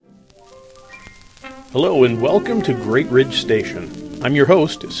Hello and welcome to Great Ridge Station. I'm your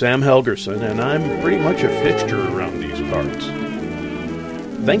host, Sam Helgerson, and I'm pretty much a fixture around these parts.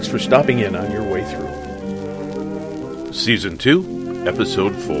 Thanks for stopping in on your way through. Season 2,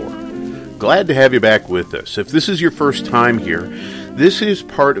 Episode 4. Glad to have you back with us. If this is your first time here, this is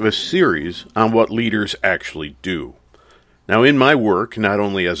part of a series on what leaders actually do. Now, in my work, not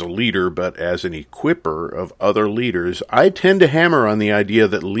only as a leader, but as an equipper of other leaders, I tend to hammer on the idea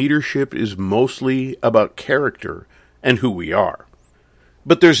that leadership is mostly about character and who we are.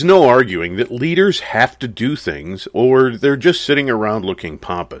 But there's no arguing that leaders have to do things, or they're just sitting around looking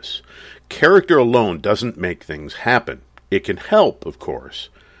pompous. Character alone doesn't make things happen. It can help, of course,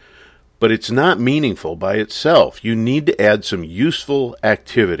 but it's not meaningful by itself. You need to add some useful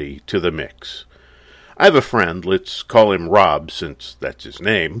activity to the mix. I have a friend, let's call him Rob, since that's his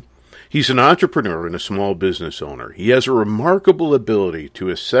name. He's an entrepreneur and a small business owner. He has a remarkable ability to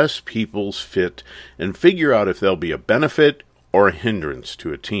assess people's fit and figure out if they'll be a benefit or a hindrance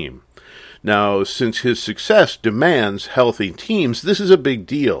to a team. Now, since his success demands healthy teams, this is a big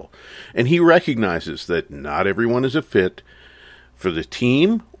deal, and he recognizes that not everyone is a fit for the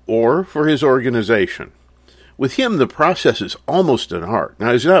team or for his organization. With him, the process is almost an art.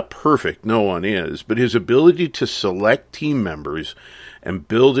 Now, he's not perfect, no one is, but his ability to select team members and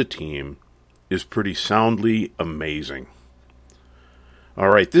build a team is pretty soundly amazing. All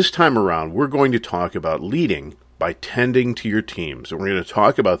right, this time around, we're going to talk about leading by tending to your teams. And we're going to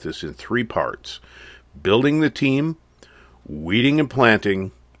talk about this in 3 parts: building the team, weeding and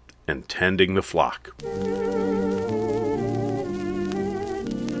planting, and tending the flock.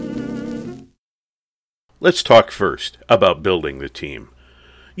 Let's talk first about building the team.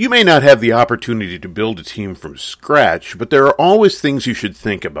 You may not have the opportunity to build a team from scratch, but there are always things you should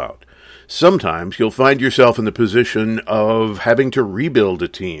think about. Sometimes you'll find yourself in the position of having to rebuild a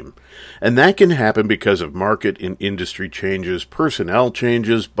team, and that can happen because of market and industry changes, personnel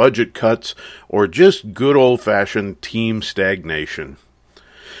changes, budget cuts, or just good old-fashioned team stagnation.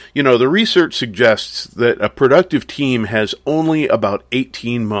 You know, the research suggests that a productive team has only about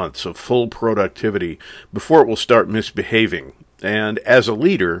 18 months of full productivity before it will start misbehaving. And as a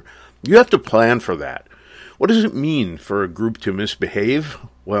leader, you have to plan for that. What does it mean for a group to misbehave?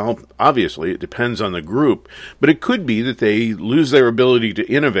 Well, obviously, it depends on the group, but it could be that they lose their ability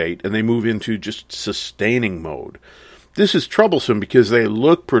to innovate and they move into just sustaining mode. This is troublesome because they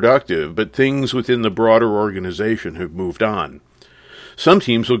look productive, but things within the broader organization have moved on. Some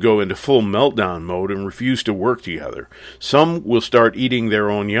teams will go into full meltdown mode and refuse to work together. Some will start eating their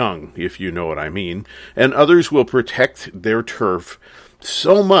own young, if you know what I mean, and others will protect their turf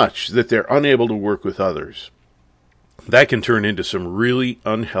so much that they're unable to work with others. That can turn into some really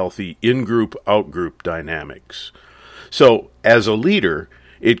unhealthy in-group, out-group dynamics. So, as a leader,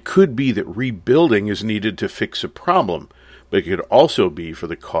 it could be that rebuilding is needed to fix a problem, but it could also be for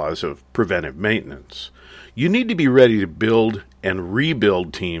the cause of preventive maintenance. You need to be ready to build and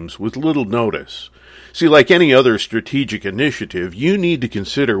rebuild teams with little notice. See, like any other strategic initiative, you need to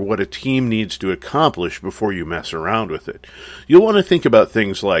consider what a team needs to accomplish before you mess around with it. You'll want to think about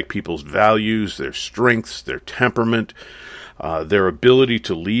things like people's values, their strengths, their temperament, their ability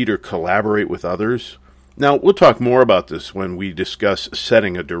to lead or collaborate with others. Now, we'll talk more about this when we discuss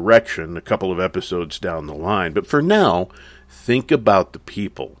setting a direction a couple of episodes down the line, but for now, think about the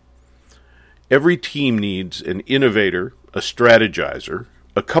people. Every team needs an innovator, a strategizer,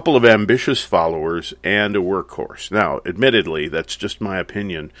 a couple of ambitious followers, and a workhorse. Now, admittedly, that's just my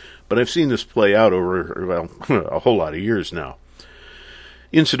opinion, but I've seen this play out over, a whole lot of years now.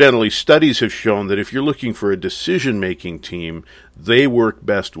 Incidentally, studies have shown that if you're looking for a decision-making team, they work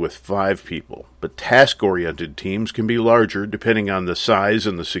best with 5 people, but task-oriented teams can be larger depending on the size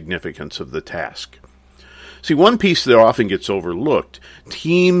and the significance of the task. See, one piece that often gets overlooked: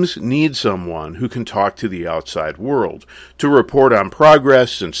 teams need someone who can talk to the outside world, to report on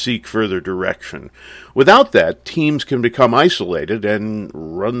progress and seek further direction. Without that, teams can become isolated and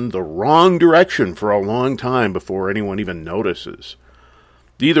run the wrong direction for a long time before anyone even notices.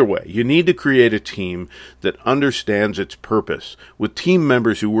 Either way, you need to create a team that understands its purpose, with team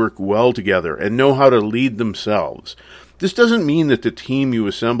members who work well together and know how to lead themselves. This doesn't mean that the team you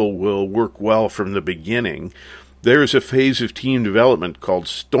assemble will work well from the beginning. There is a phase of team development called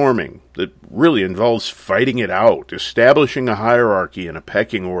storming that really involves fighting it out, establishing a hierarchy and a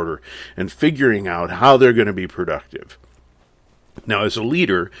pecking order, and figuring out how they're going to be productive. Now, as a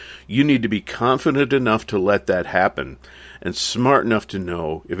leader, you need to be confident enough to let that happen, and smart enough to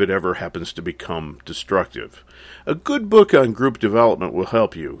know if it ever happens to become destructive. A good book on group development will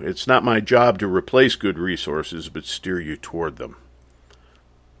help you. It's not my job to replace good resources, but steer you toward them.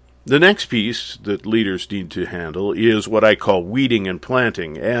 The next piece that leaders need to handle is what I call weeding and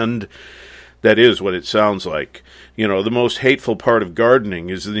planting, and that is what it sounds like. You know, the most hateful part of gardening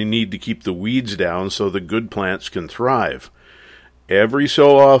is the need to keep the weeds down so the good plants can thrive. Every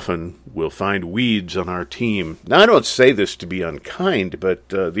so often, we'll find weeds on our team. Now, I don't say this to be unkind, but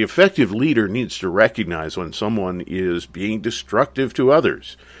the effective leader needs to recognize when someone is being destructive to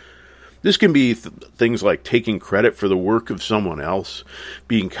others. This can be things like taking credit for the work of someone else,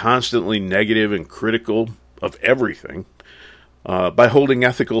 being constantly negative and critical of everything, by holding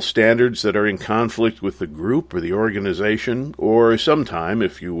ethical standards that are in conflict with the group or the organization, or sometime,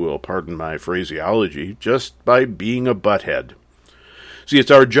 if you will pardon my phraseology, just by being a butthead. See,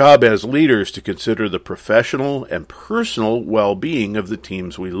 it's our job as leaders to consider the professional and personal well-being of the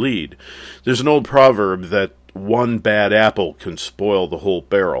teams we lead. There's an old proverb that one bad apple can spoil the whole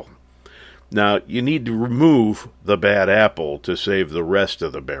barrel. Now, you need to remove the bad apple to save the rest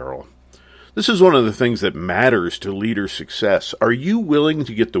of the barrel. This is one of the things that matters to leader success. Are you willing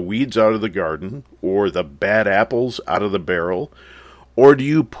to get the weeds out of the garden or the bad apples out of the barrel? Or do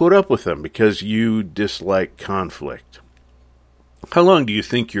you put up with them because you dislike conflict? How long do you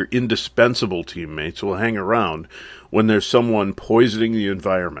think your indispensable teammates will hang around when there's someone poisoning the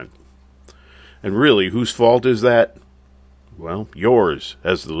environment? And really, whose fault is that? Well, yours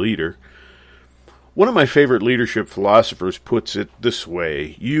as the leader. One of my favorite leadership philosophers puts it this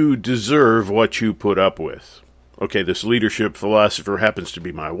way: you deserve what you put up with. Okay, this leadership philosopher happens to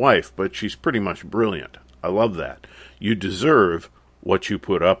be my wife, but she's pretty much brilliant. I love that. You deserve what you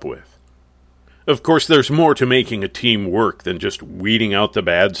put up with. Of course, there's more to making a team work than just weeding out the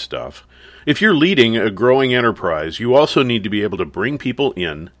bad stuff. If you're leading a growing enterprise, you also need to be able to bring people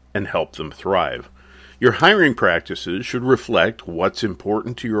in and help them thrive. Your hiring practices should reflect what's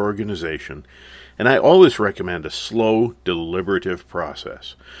important to your organization, and I always recommend a slow, deliberative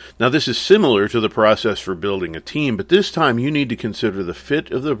process. Now, this is similar to the process for building a team, but this time you need to consider the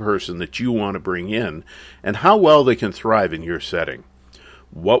fit of the person that you want to bring in and how well they can thrive in your setting.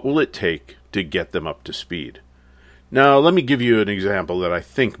 What will it take to get them up to speed? Now, let me give you an example that I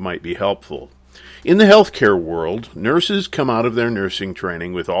think might be helpful. In the healthcare world, nurses come out of their nursing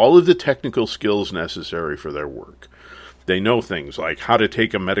training with all of the technical skills necessary for their work. They know things like how to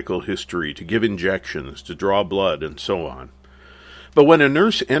take a medical history, to give injections, to draw blood, and so on. But when a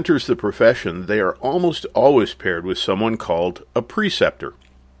nurse enters the profession, they are almost always paired with someone called a preceptor.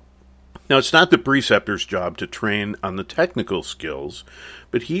 Now, it's not the preceptor's job to train on the technical skills,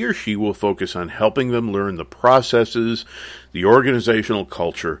 but he or she will focus on helping them learn the processes, the organizational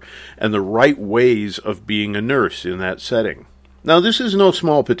culture, and the right ways of being a nurse in that setting. Now, this is no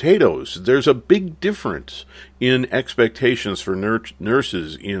small potatoes. There's a big difference in expectations for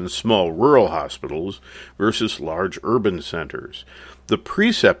nurses in small rural hospitals versus large urban centers. The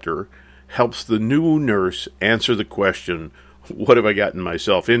preceptor helps the new nurse answer the question, what have I gotten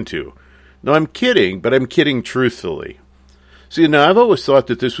myself into? No, I'm kidding, but I'm kidding truthfully. See, now I've always thought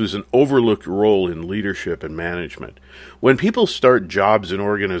that this was an overlooked role in leadership and management. When people start jobs in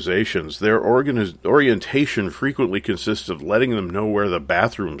organizations, their orientation frequently consists of letting them know where the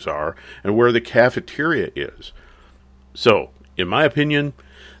bathrooms are and where the cafeteria is. So, in my opinion,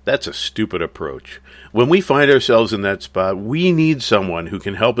 that's a stupid approach. When we find ourselves in that spot, we need someone who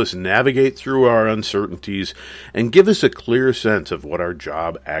can help us navigate through our uncertainties and give us a clear sense of what our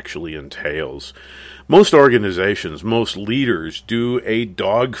job actually entails. Most organizations, most leaders do a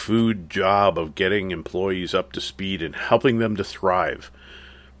dog food job of getting employees up to speed and helping them to thrive.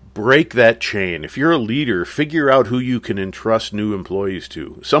 Break that chain. If you're a leader, figure out who you can entrust new employees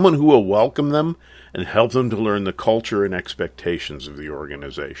to, someone who will welcome them and help them to learn the culture and expectations of the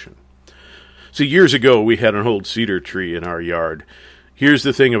organization. So years ago, we had an old cedar tree in our yard. Here's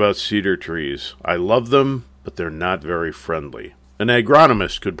the thing about cedar trees. I love them, but they're not very friendly. An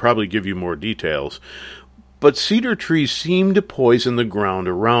agronomist could probably give you more details, but cedar trees seem to poison the ground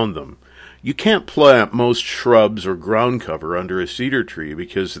around them. You can't plant most shrubs or ground cover under a cedar tree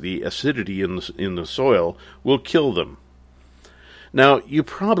because the acidity in the soil will kill them. Now, you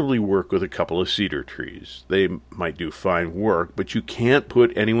probably work with a couple of cedar trees. They might do fine work, but you can't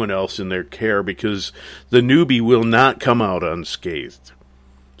put anyone else in their care because the newbie will not come out unscathed.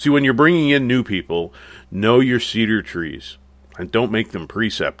 See, when you're bringing in new people, know your cedar trees. And don't make them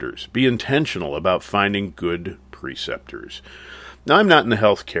preceptors. Be intentional about finding good preceptors. Now, I'm not in the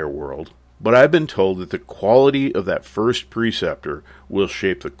healthcare world, but I've been told that the quality of that first preceptor will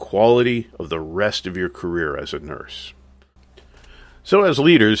shape the quality of the rest of your career as a nurse. So as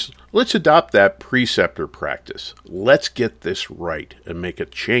leaders, let's adopt that preceptor practice. Let's get this right and make a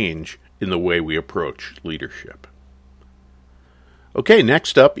change in the way we approach leadership. Okay,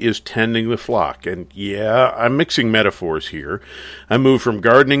 next up is tending the flock. And yeah, I'm mixing metaphors here. I moved from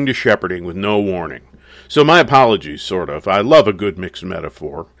gardening to shepherding with no warning. So my apologies, sort of. I love a good mixed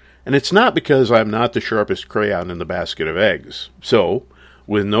metaphor. And it's not because I'm not the sharpest crayon in the basket of eggs. So,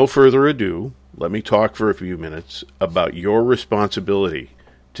 with no further ado, let me talk for a few minutes about your responsibility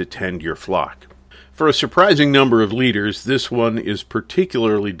to tend your flock. For a surprising number of leaders, this one is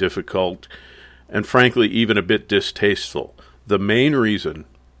particularly difficult and frankly even a bit distasteful. The main reason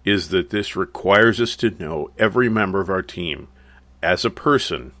is that this requires us to know every member of our team as a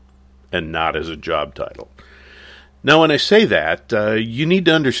person and not as a job title. Now, when I say that, you need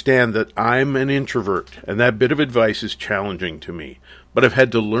to understand that I'm an introvert, and that bit of advice is challenging to me, but I've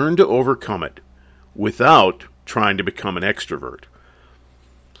had to learn to overcome it without trying to become an extrovert.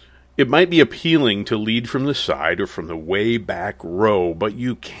 It might be appealing to lead from the side or from the way back row, but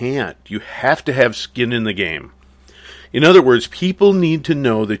you can't. You have to have skin in the game. In other words, people need to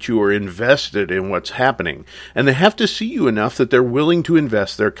know that you are invested in what's happening, and they have to see you enough that they're willing to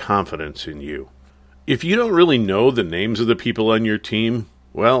invest their confidence in you. If you don't really know the names of the people on your team,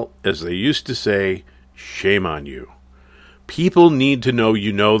 well, as they used to say, shame on you. People need to know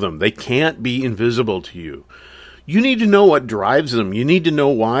you know them. They can't be invisible to you. You need to know what drives them. You need to know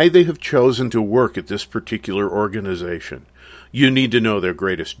why they have chosen to work at this particular organization. You need to know their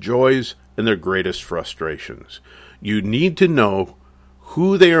greatest joys and their greatest frustrations. You need to know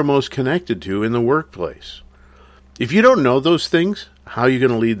who they are most connected to in the workplace. If you don't know those things, how are you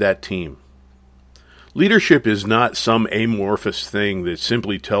going to lead that team? Leadership is not some amorphous thing that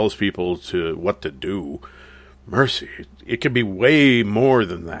simply tells people what to do. Mercy, it can be way more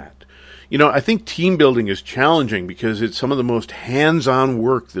than that. I think team building is challenging because it's some of the most hands-on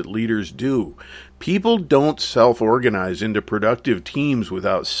work that leaders do. People don't self-organize into productive teams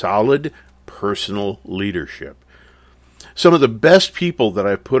without solid personal leadership. Some of the best people that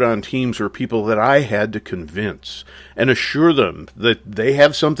I've put on teams were people that I had to convince and assure them that they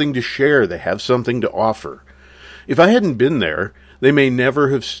have something to share, they have something to offer. If I hadn't been there, they may never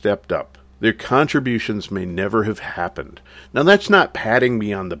have stepped up. Their contributions may never have happened. Now, that's not patting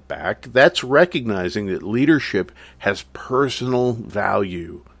me on the back. That's recognizing that leadership has personal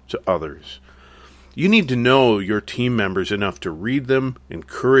value to others. You need to know your team members enough to read them,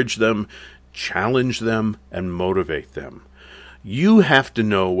 encourage them, challenge them, and motivate them. You have to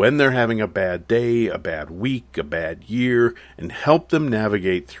know when they're having a bad day, a bad week, a bad year, and help them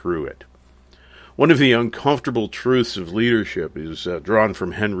navigate through it. One of the uncomfortable truths of leadership is drawn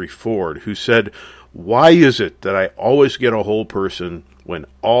from Henry Ford, who said, "Why is it that I always get a whole person when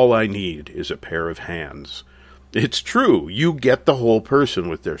all I need is a pair of hands?" It's true. You get the whole person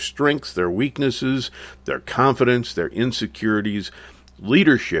with their strengths, their weaknesses, their confidence, their insecurities.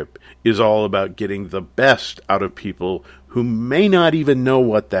 Leadership is all about getting the best out of people who may not even know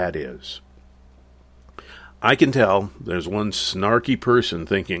what that is. I can tell there's one snarky person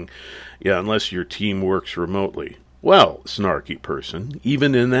thinking, yeah, unless your team works remotely. Well, snarky person,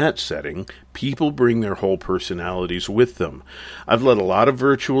 even in that setting, people bring their whole personalities with them. I've led a lot of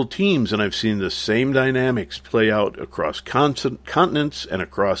virtual teams, and I've seen the same dynamics play out across continents and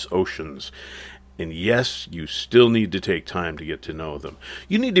across oceans. And yes, you still need to take time to get to know them.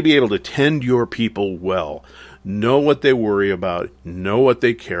 You need to be able to tend your people well, know what they worry about, know what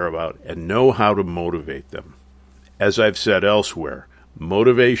they care about, and know how to motivate them. As I've said elsewhere,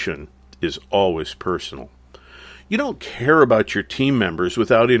 motivation is always personal. You don't care about your team members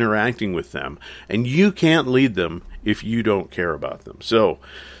without interacting with them, and you can't lead them if you don't care about them. So,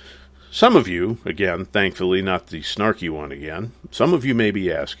 some of you, again, thankfully not the snarky one again, some of you may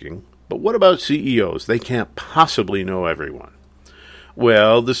be asking, but what about CEOs? They can't possibly know everyone.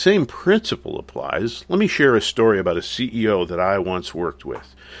 Well, the same principle applies. Let me share a story about a CEO that I once worked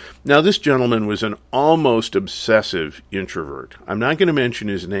with. Now, this gentleman was an almost obsessive introvert. I'm not going to mention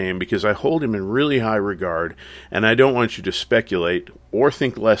his name because I hold him in really high regard, and I don't want you to speculate or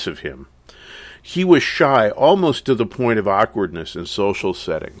think less of him. He was shy almost to the point of awkwardness in social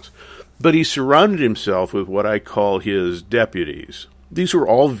settings, but he surrounded himself with what I call his deputies. These were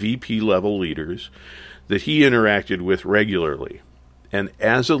all VP-level leaders that he interacted with regularly. And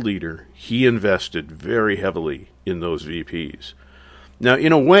as a leader, he invested very heavily in those VPs. Now,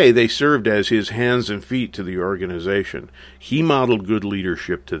 in a way, they served as his hands and feet to the organization. He modeled good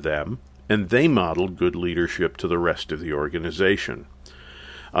leadership to them, and they modeled good leadership to the rest of the organization.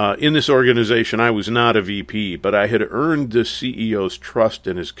 In this organization, I was not a VP, but I had earned the CEO's trust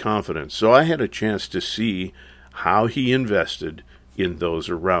and his confidence, so I had a chance to see how he invested in those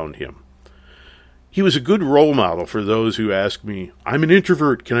around him. He was a good role model for those who ask me, I'm an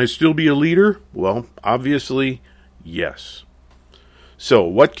introvert, can I still be a leader? Well, obviously, yes. So,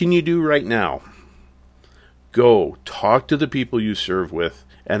 what can you do right now? Go talk to the people you serve with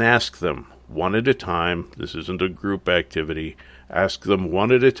and ask them one at a time. This isn't a group activity. Ask them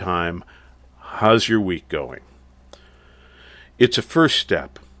one at a time, how's your week going? It's a first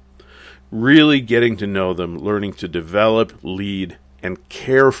step. Really getting to know them, learning to develop, lead, and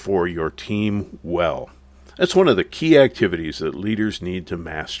care for your team well. That's one of the key activities that leaders need to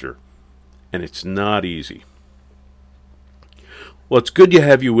master. And it's not easy. Well, it's good to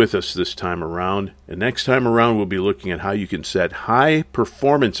have you with us this time around. And next time around, we'll be looking at how you can set high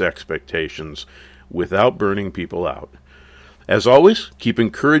performance expectations without burning people out. As always, keep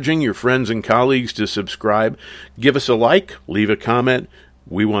encouraging your friends and colleagues to subscribe. Give us a like, leave a comment.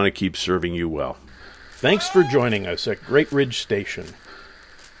 We want to keep serving you well. Thanks for joining us at Great Ridge Station.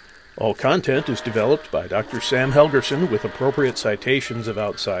 All content is developed by Dr. Sam Helgerson with appropriate citations of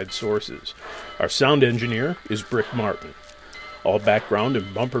outside sources. Our sound engineer is Brick Martin. All background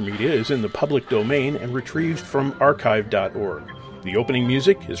and bumper media is in the public domain and retrieved from archive.org. The opening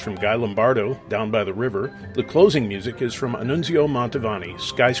music is from Guy Lombardo, Down by the River. The closing music is from Annunzio Montavani,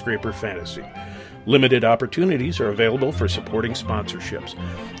 Skyscraper Fantasy. Limited opportunities are available for supporting sponsorships.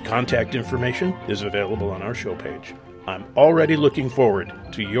 Contact information is available on our show page. I'm already looking forward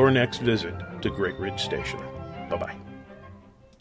to your next visit to Great Ridge Station. Bye-bye.